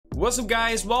What's up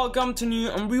guys, welcome to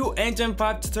new Unreal Engine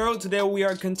 5 tutorial. Today we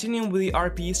are continuing with the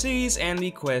RPG series and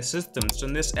the quest system. So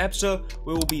in this episode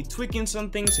we will be tweaking some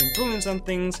things, improving some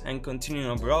things, and continuing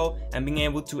overall and being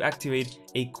able to activate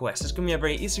a quest. It's going to be a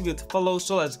very easy video to follow,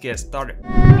 so let's get started.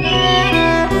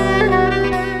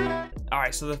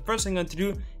 Alright, so the first thing I'm going to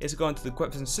do is go into the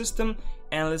equipment system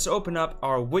and let's open up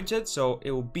our widget. So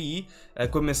it will be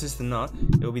equipment system, not,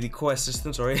 it will be the quest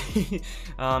system, sorry.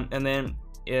 And then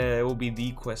it will be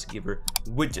the quest giver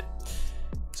widget.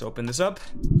 So open this up,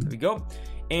 there we go.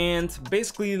 And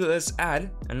basically let's add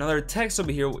another text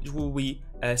over here, which will be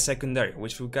secondary,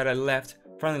 which we got left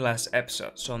from the last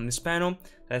episode. So on this panel,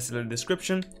 let's select the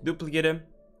description, duplicate it,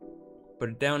 put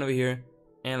it down over here,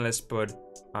 and let's put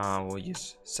we'll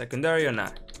use secondary or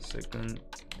not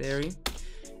secondary,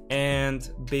 and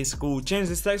basically we'll change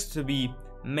this text to be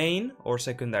main or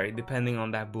secondary depending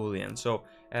on that boolean. So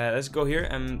let's go here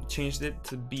and change it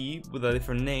to be with a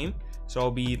different name, so I'll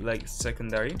be like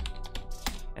secondary,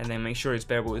 and then make sure its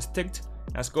variable is ticked.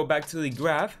 Let's go back to the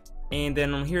graph, and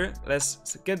then on here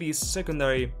let's get the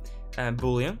secondary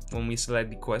boolean when we select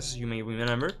the quest, you may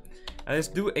remember. And let's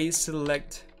do a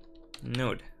select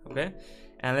node, okay,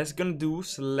 and let's gonna do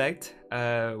select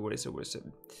what is it,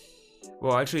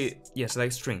 well actually, yeah,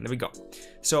 select string, there we go.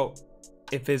 So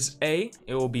if it's A,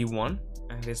 it will be 1,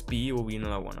 and if it's B, it will be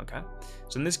another 1, okay?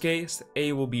 So in this case,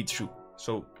 A will be true,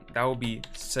 so that will be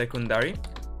secondary,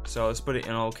 so let's put it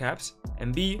in all caps,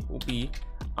 and B will be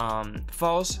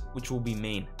false, which will be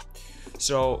main.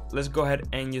 So let's go ahead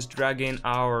and just drag in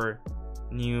our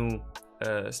new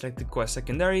selected quest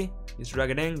secondary, just drag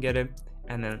it in, get it,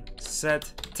 and then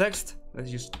set text. Let's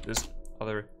use this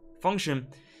other function,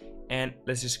 and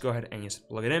let's just go ahead and just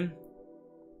plug it in,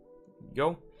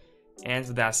 go. And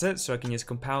so that's it, so I can just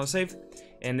compile and save,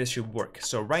 and this should work.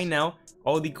 So right now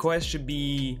all the quests should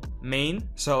be main,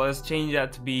 so let's change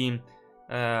that to be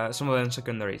some of them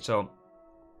secondary. So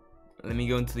let me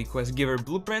go into the quest giver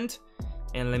blueprint,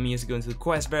 and let me just go into the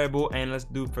quest variable, and let's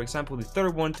do, for example, the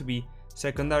third one to be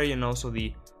secondary, and also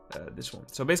the this one.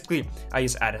 So basically I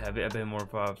just added a bit more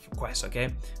of a quest,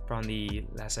 okay, from the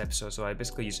last episode. So I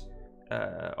basically just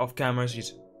off camera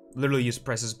just literally just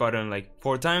press this button like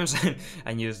 4 times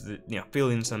and just, you know, fill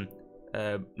in some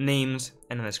names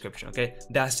and a description, okay?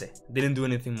 That's it, didn't do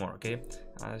anything more, okay?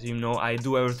 As you know, I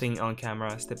do everything on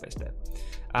camera step by step.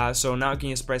 So now I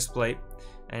can just press play,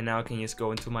 and now I can just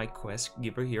go into my quest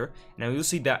giver here. Now you'll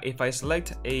see that if I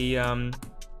select a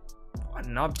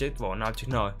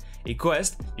a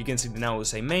quest, you can see that now it will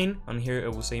say main, on here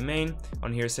it will say main,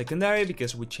 on here secondary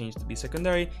because we changed to be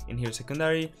secondary, in here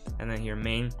secondary, and then here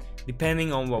main,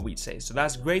 depending on what we say. So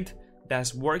that's great,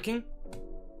 that's working.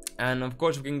 And of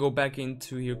course we can go back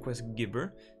into here quest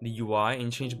giver, the UI,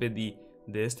 and change a bit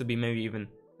this to be maybe even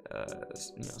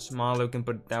you know, smaller. We can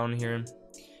put it down here.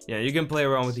 Yeah, you can play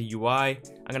around with the UI.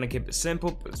 I'm gonna keep it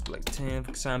simple, but it's like 10 for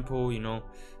example, you know,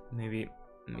 maybe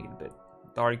make it a bit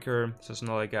darker, so it's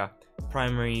not like a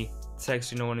primary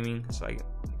text, you know what I mean? It's like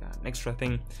an extra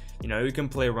thing, you know, you can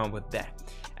play around with that.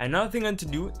 Another thing I want to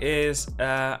do is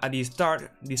at the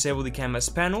start disable the canvas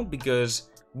panel, because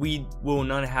we will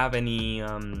not have any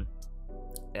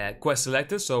quest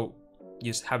selected, so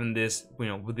just having this, you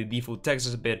know, with the default text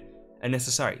is a bit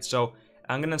unnecessary. So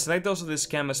I'm gonna select also this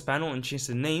canvas panel and change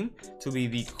the name to be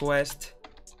the quest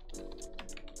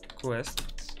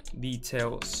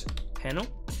details panel.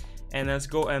 And let's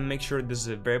go and make sure this is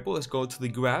a variable. Let's go to the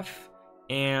graph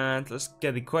and let's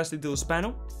get the quest details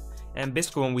panel. And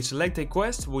basically when we select a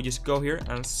quest, we'll just go here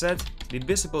and set the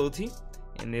visibility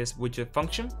in this widget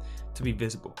function to be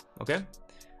visible, okay?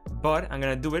 But I'm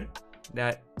gonna do it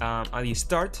that at the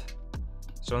start.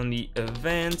 So on the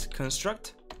event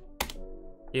construct,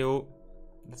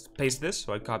 let's paste this,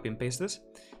 so I copy and paste this,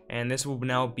 and this will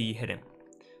now be hidden.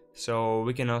 So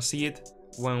we can now see it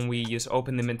when we just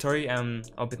open the inventory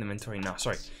and open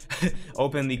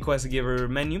the quest giver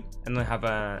menu, and then have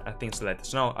a thing selected.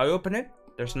 So now I open it,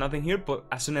 there's nothing here, but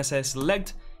as soon as I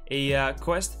select a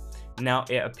quest, now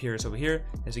it appears over here.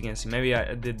 As you can see, maybe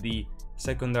I did the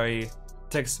secondary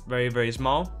text very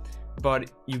small,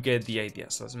 but you get the idea.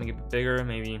 So let's make it bigger,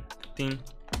 maybe 15,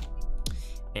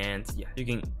 and yeah, you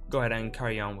can go ahead and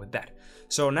carry on with that.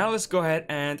 So now let's go ahead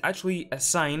and actually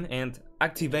assign and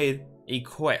activate a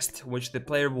quest which the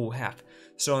player will have.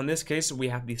 So in this case we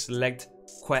have the select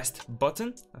quest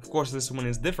button. Of course this one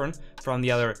is different from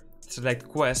the other select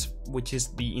quest, which is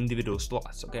the individual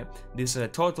slots, okay? This is a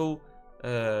total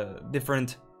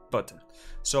different button.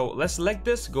 So let's select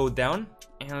this, go down,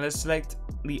 and let's select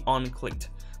the on clicked.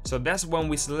 So that's when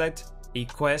we select a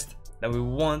quest that we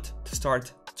want to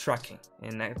start tracking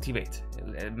and activate.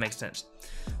 It makes sense.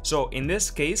 So in this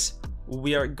case,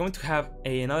 we are going to have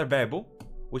another variable,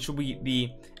 which will be the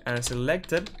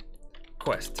selected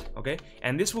quest. Okay,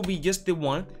 and this will be just the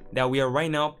one that we are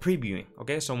right now previewing.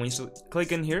 Okay, so when you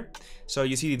click in here, so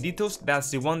you see the details,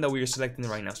 that's the one that we are selecting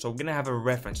right now. So we're gonna have a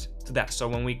reference to that, so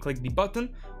when we click the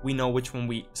button, we know which one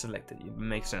we selected. It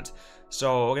makes sense.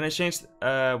 So we're gonna change did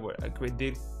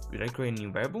I create a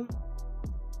new variable?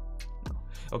 No.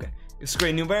 Okay, let's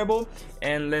create a new variable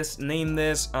and let's name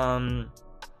this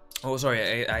oh,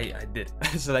 sorry, I did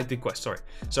selected quest, sorry.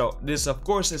 So this, of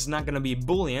course, is not gonna be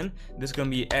Boolean. This is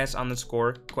gonna be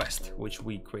s_quest, which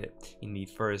we created in the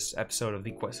first episode of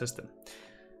the quest system.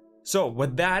 So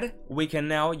with that, we can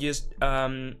now just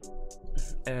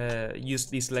use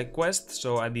the select quest.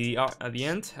 So at the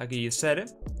end, I can just set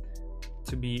it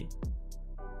to be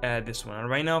this one. And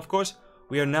right now, of course,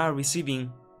 we are not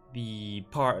receiving the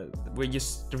part. We're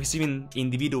just receiving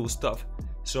individual stuff.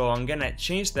 So I'm gonna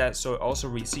change that so it also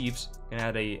receives, gonna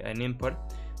add an input,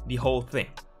 the whole thing.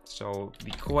 So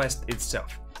the quest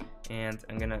itself. And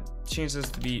I'm gonna change this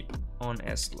to be on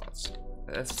S slots.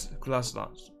 That's class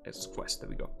slots, S quest, there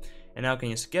we go. And now I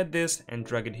can just get this and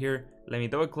drag it here. Let me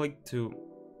double click to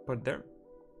put there,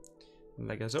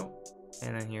 like so.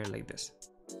 And then here like this.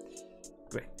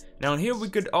 Great. Now here we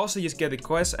could also just get the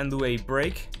quest and do a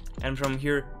break. And from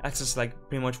here access like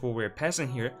pretty much what we're passing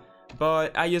here.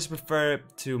 But I just prefer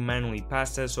to manually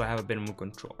pass it so I have a bit more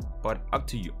control, but up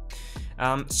to you.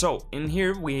 So in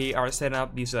here we are setting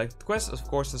up the select quest. Of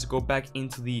course, let's go back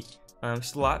into the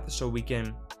slot so we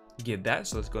can get that.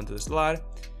 So let's go into the slot,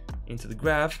 into the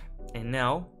graph, and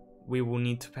now we will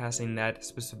need to pass in that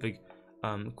specific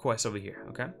quest over here.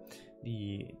 Okay,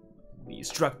 the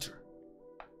structure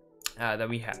that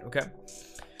we had. Okay.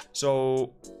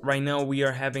 So right now we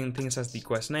are having things as the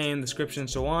quest name, description,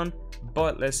 so on,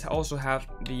 but let's also have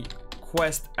the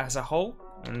quest as a whole,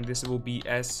 and this will be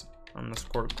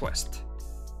s_quest.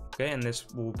 Okay, and this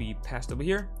will be passed over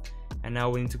here. And now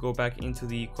we need to go back into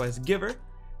the quest giver,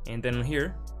 and then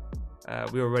here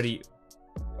we're already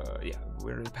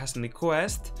passing the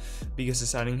quest because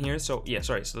it's adding here. So yeah,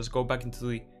 sorry. So let's go back into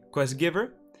the quest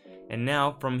giver, and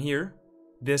now from here,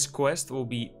 this quest will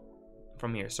be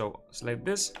from here. So select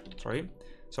this, sorry.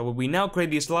 So when we now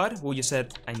create this slot, we'll just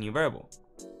set a new variable.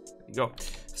 There you go,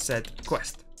 set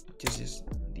quest, which is just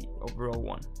the overall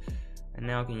one. And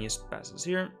now I can just pass this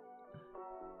here,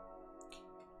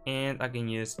 and I can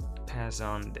just pass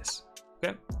on this.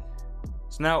 Okay,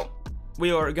 so now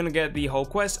we are gonna get the whole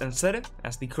quest and set it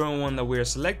as the current one that we're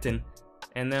selecting.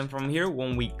 And then from here,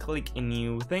 when we click a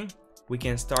new thing, we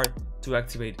can start to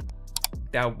activate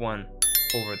that one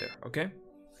over there. Okay,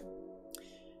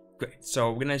 great.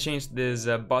 So we're gonna change this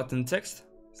button text,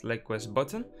 select quest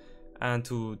button, and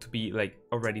to be like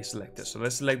already selected. So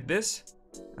let's select this,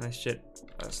 and I should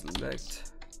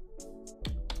select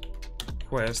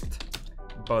quest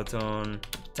button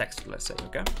text, let's say.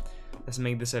 Okay, let's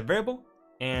make this a variable,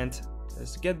 and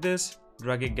let's get this,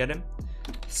 drag it, get it,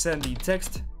 set the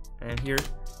text, and here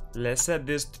let's set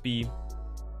this to be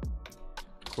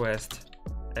quest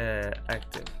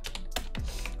active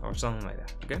or something like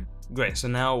that. Okay, great. So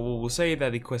now we will say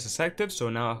that the quest is active. So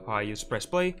now if I just press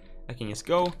play, I can just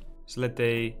go select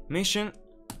a mission,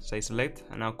 say select,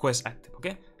 and now quest active.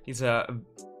 Okay, it's a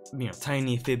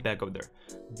tiny feedback over there,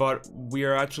 but we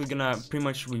are actually gonna pretty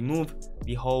much remove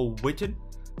the whole widget.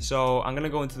 So I'm gonna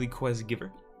go into the quest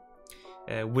giver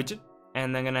widget,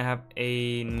 and I'm gonna have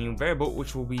a new variable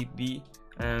which will be the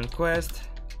quest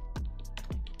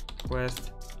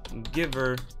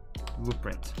giver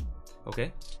blueprint.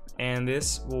 Okay, and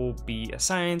this will be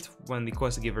assigned when the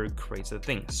quest giver creates the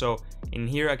thing. So in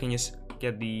here I can just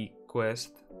get the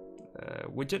quest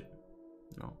widget.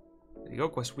 No, there you go,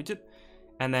 quest widget,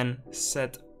 and then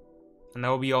set, and that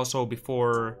will be also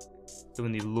before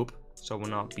doing the loop, so it will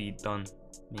not be done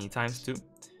many times too.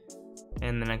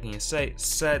 And then I can just say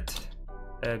set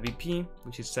BP,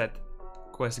 which is set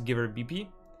quest giver BP.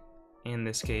 In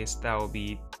this case, that will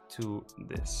be to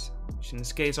this, which in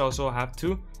this case also have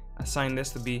to assign this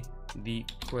to be the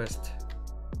quest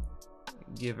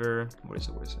giver. What is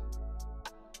it?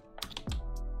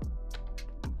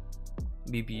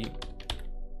 BP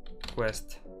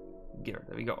quest giver.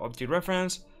 There we go. Object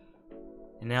reference.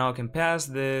 And now I can pass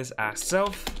this as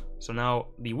self. So now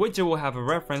the widget will have a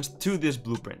reference to this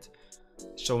blueprint.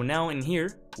 So now in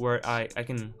here, where I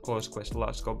can close quest log,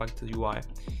 let's go back to the UI.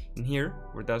 In here,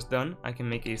 where that's done, I can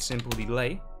make a simple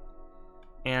delay,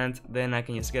 and then I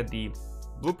can just get the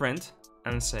blueprint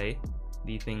and say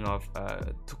the thing of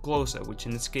to close it, which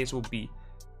in this case will be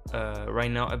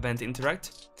right now event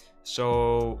interact.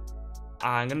 So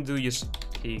I'm gonna do just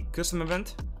a custom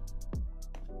event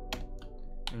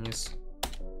and just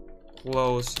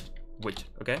close widget.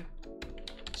 Okay,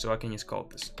 so I can just call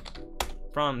this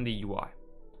from the UI.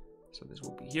 So this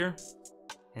will be here,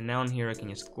 and down here I can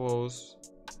just close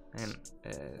and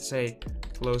say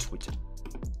close widget,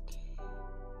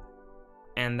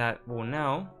 and that will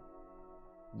now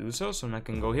do so. So now I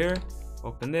can go here,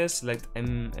 open this, select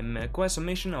a quest or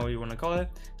mission, however you want to call it,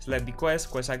 select the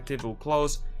quest active, will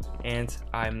close, and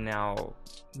I'm now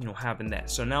having that.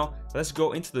 So now let's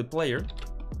go into the player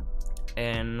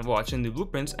and watch in the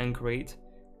blueprints and create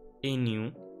a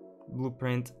new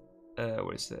blueprint.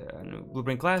 Where's the new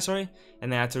blueprint class? Sorry,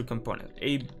 and the actor component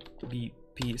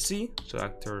BPC. So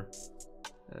actor,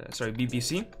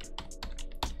 BPC.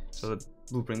 So the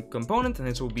blueprint component, and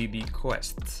this will be the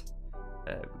quest.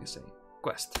 We can say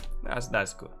quest.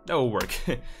 That's good. That will work.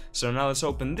 So now let's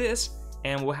open this,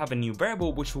 and we'll have a new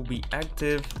variable which will be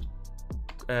active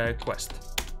quest,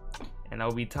 and that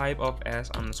will be type of as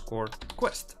underscore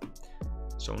quest.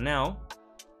 So now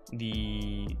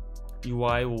the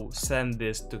UI will send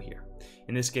this to here.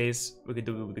 In this case, we could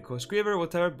do it with the code scriver or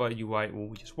whatever, but UI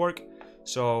will just work.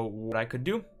 So what I could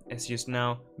do is just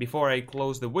now, before I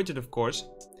close the widget, of course,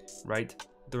 right,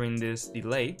 during this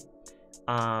delay,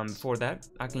 before that,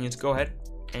 I can just go ahead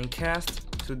and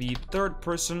cast to the third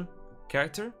person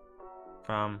character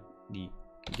from the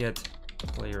get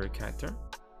player character.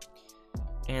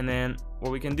 And then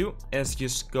what we can do is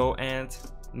just go and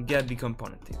get the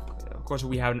component. Of course,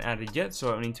 we haven't added yet,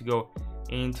 so I need to go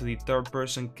into the third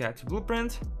person character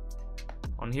blueprint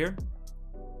on here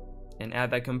and add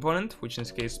that component, which in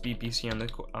this case BPC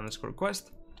underscore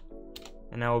quest,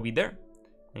 and now we'll be there.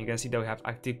 And you can see that we have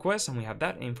active quest and we have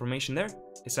that information there.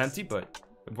 It's empty, but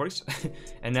it works.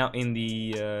 And now in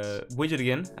the widget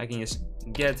again, I can just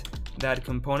get that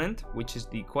component, which is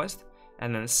the quest,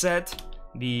 and then set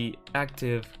the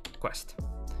active quest,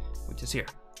 which is here.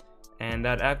 And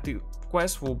that active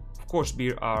quest will of course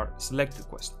be our selected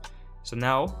quest. So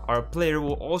now our player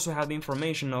will also have the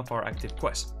information of our active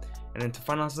quest. And then to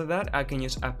finalize that, I can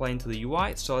just apply into the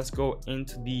UI. So let's go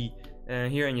into the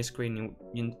here and just create a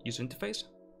new user interface.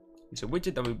 It's a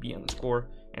widget that will be underscore,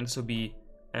 and this will be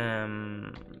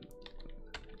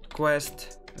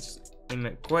quest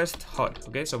HUD.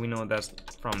 Okay, so we know that's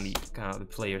from the kind of the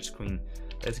player screen.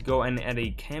 Let's go and add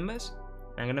a canvas.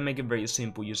 I'm gonna make it very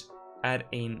simple. Just add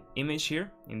an image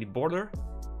here in the border.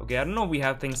 Okay, I don't know if we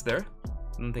have things there.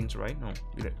 I don't think so, right? No,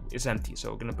 it's empty,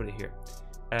 so we're gonna put it here.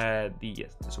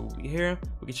 Yes, this will be here.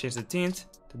 We can change the tint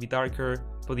to be darker,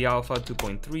 put the alpha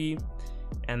 2.3,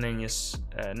 and then just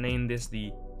name this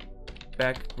the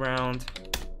background,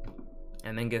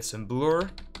 and then get some blur.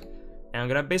 And I'm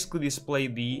gonna basically display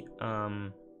the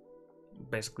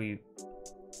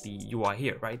UI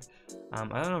here, right? I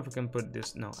don't know if I can put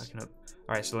this. No, I cannot.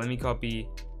 All right, so let me copy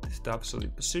stuff. So the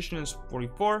position is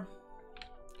 44.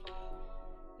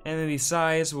 And then the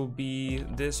size will be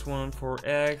this one for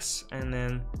X, and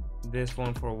then this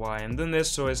one for Y. I'm doing this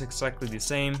so it's exactly the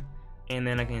same. And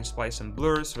then I can apply some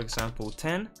blurs, for example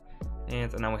 10.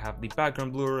 And now we have the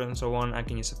background blur and so on. I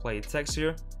can just apply a text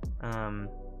here. There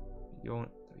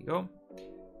we go.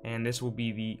 And this will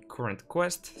be the current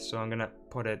quest. So I'm gonna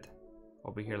put it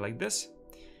over here like this.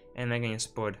 And I can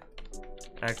just put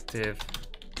active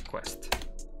quest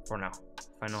for now,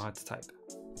 if I know how to type.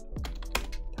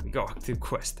 We go active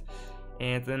quest,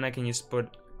 and then I can just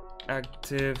put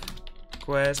active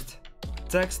quest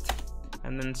text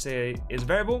and then say it's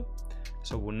variable,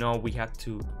 so we'll know we have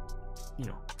to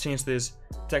change this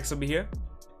text over here.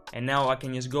 And now I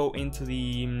can just go into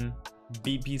the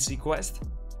BPC quest,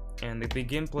 and the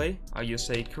gameplay I just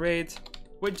say create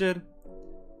widget.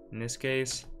 In this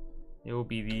case it will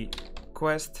be the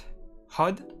quest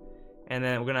HUD, and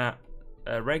then we're gonna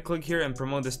right click here and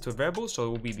promote this to a variable, so it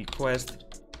will be the quest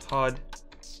HUD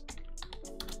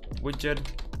widget,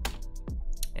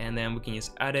 and then we can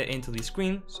just add it into the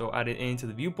screen, so add it into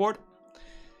the viewport.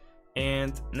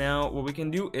 And now what we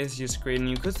can do is just create a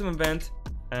new custom event,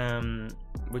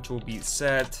 which will be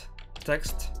set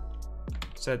text,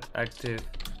 set active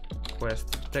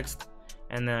quest text,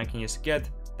 and then I can just get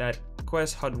that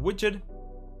quest HUD widget,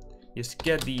 just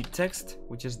get the text,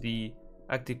 which is the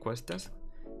active quest text,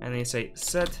 and then you say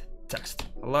set text.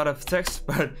 A lot of text,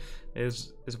 but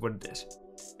is what it is.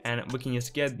 And we can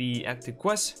just get the active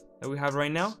quest that we have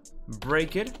right now,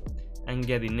 break it, and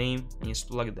get the name, and just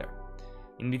plug it there.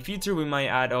 In the future, we might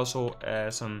add also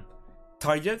some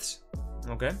targets,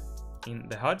 okay, in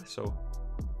the HUD. So,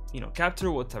 capture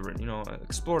whatever,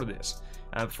 explore this.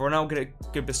 For now,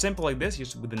 keep it simple like this,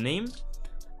 just with the name,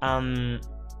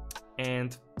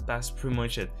 and that's pretty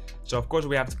much it. So of course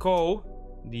we have to call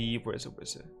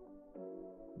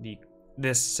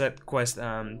this set quest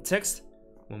text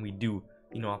when we do,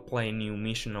 you know, apply a new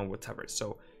mission or whatever.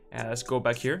 So let's go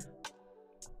back here,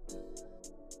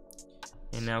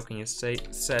 and now can you say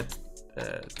set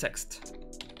text,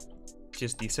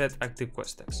 just the set active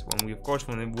quest text, when we, of course,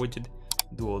 when the widget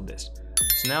do all this.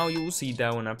 So now you will see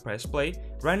that when I press play,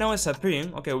 right now it's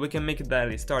appearing. Okay, we can make it that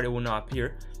it start, it will not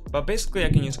appear, but basically I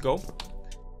can just go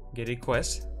get a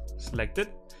quest, select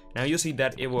it. Now you see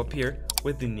that it will appear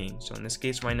with the name. So in this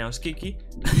case right now it's Kiki.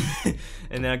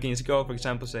 And then I can just go, for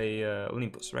example, say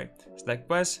Olympus, right? Select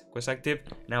quest active,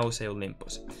 now we'll say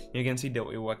Olympus. You can see that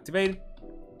it will activate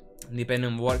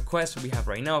depending on what quest we have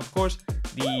right now. Of course,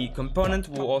 the component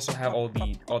will also have all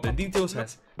the other details,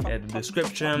 as the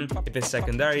description, if it's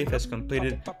secondary, if it's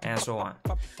completed, and so on.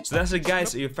 So that's it,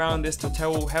 guys. If you found this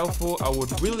tutorial helpful, I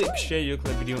would really appreciate you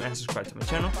click the video and subscribe to my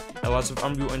channel. I have lots of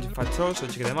Unreal Engine 5 tutorials, so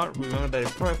check them out. Remember that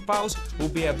the product files will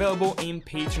be available in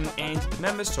Patreon and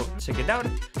members, so check it out.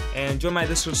 And join my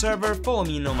Discord server, follow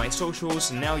me on all my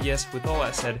socials. And now, yes, with all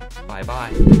that said, bye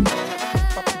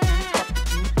bye.